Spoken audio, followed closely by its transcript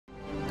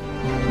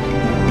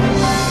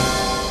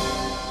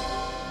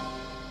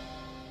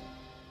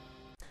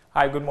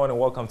Hi, good morning.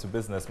 Welcome to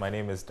Business. My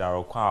name is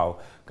Darryl Kwao.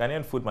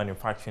 Ghanaian food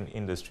manufacturing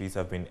industries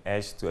have been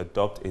urged to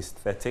adopt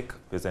aesthetic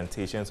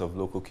presentations of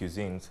local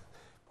cuisines.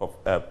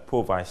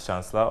 Pro-Vice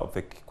Chancellor of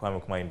the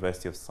Kwame Nkrumah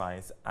University of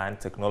Science and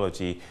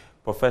Technology,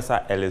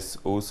 Professor Ellis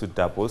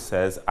Osu-Dabo,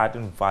 says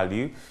adding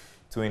value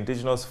to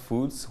indigenous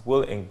foods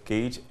will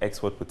engage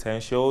export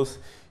potentials,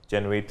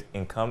 generate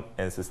income,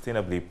 and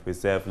sustainably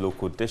preserve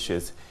local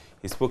dishes.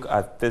 He spoke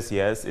at this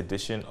year's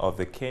edition of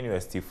the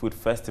KNUST Food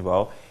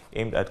Festival,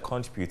 aimed at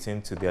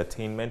contributing to the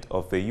attainment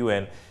of the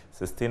UN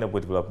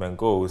Sustainable Development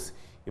Goals.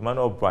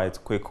 Emmanuel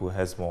Kweku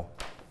has more.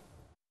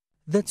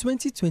 The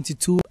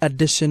 2022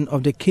 edition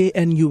of the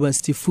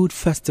KNUST Food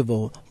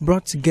Festival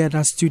brought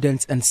together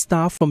students and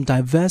staff from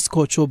diverse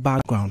cultural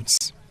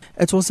backgrounds.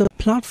 It was a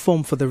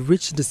platform for the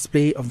rich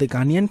display of the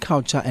Ghanaian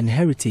culture and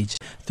heritage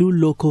through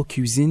local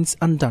cuisines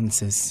and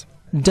dances.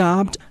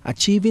 Dubbed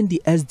Achieving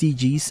the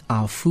SDGs,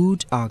 Our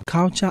Food, Our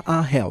Culture,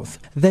 Our Health,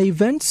 the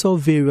event saw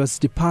various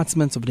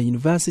departments of the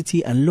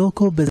university and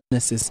local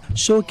businesses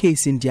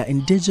showcasing their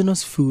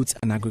indigenous foods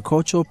and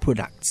agricultural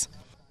products.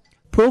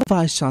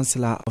 Pro-Vice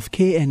Chancellor of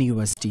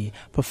KNUST,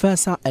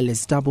 Professor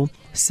Ellis Dabo,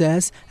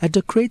 says a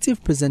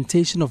decorative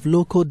presentation of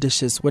local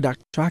dishes would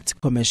attract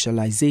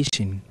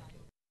commercialization.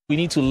 We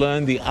need to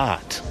learn the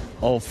art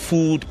of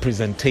food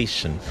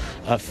presentation.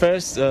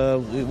 First,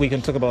 we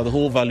can talk about the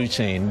whole value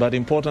chain, but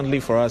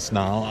importantly for us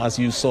now, as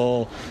you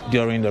saw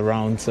during the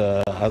rounds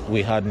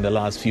we had in the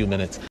last few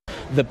minutes,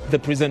 the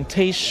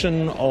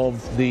presentation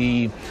of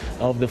the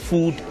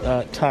food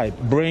type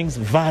brings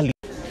value.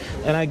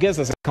 And I guess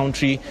as a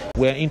country,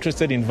 we're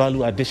interested in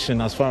value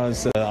addition as far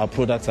as our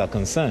products are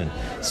concerned,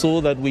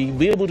 so that we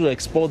be able to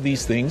export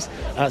these things,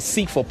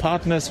 seek for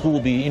partners who will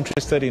be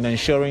interested in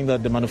ensuring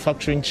that the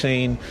manufacturing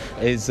chain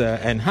is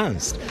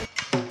enhanced.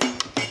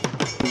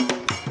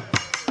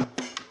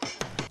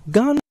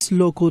 Ghana's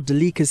local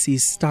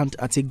delicacies stand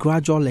at a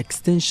gradual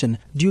extinction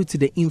due to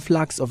the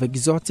influx of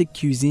exotic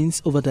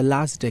cuisines over the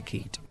last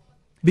decade.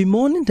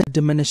 Bemoaning the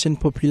diminishing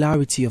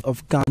popularity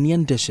of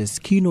Ghanaian dishes,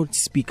 keynote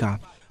speaker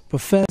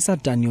Professor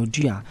Daniel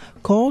Dua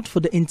called for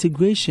the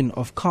integration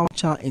of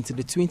culture into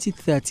the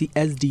 2030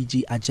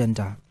 SDG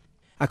agenda.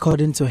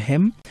 According to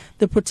him,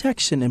 the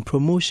protection and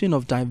promotion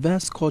of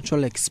diverse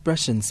cultural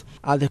expressions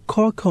are the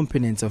core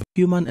components of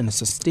human and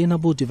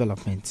sustainable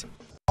development.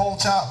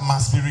 Culture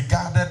must be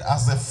regarded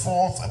as the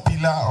fourth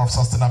pillar of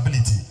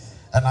sustainability,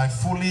 and I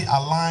fully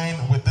align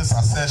with this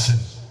assertion.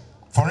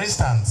 For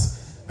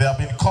instance, there have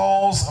been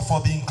calls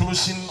for the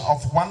inclusion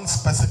of one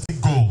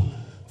specific goal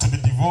to be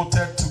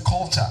devoted to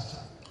culture,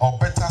 or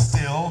better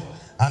still,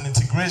 an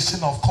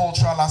integration of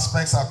cultural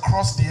aspects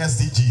across the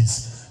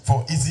SDGs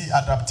for easy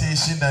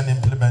adaptation and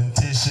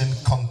implementation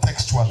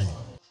contextually.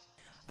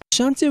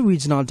 Ashanti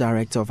Regional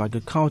Director of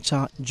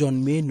Agriculture,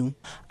 John Menu,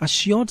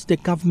 assured the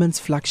government's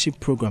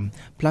flagship program,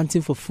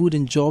 Planting for Food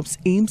and Jobs,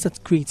 aims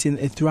at creating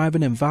a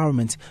thriving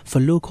environment for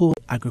local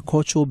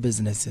agricultural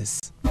businesses.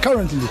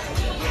 Currently,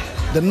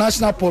 the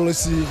national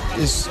policy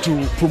is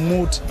to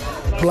promote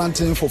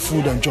planting for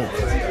food and job.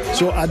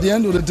 So at the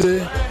end of the day,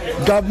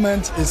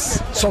 government is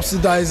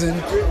subsidizing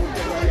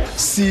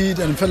seed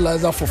and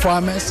fertilizer for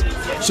farmers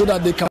so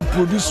that they can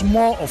produce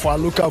more of our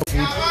local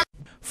food.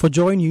 For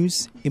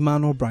JoyNews,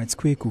 Emmanuel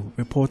Kweku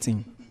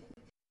reporting.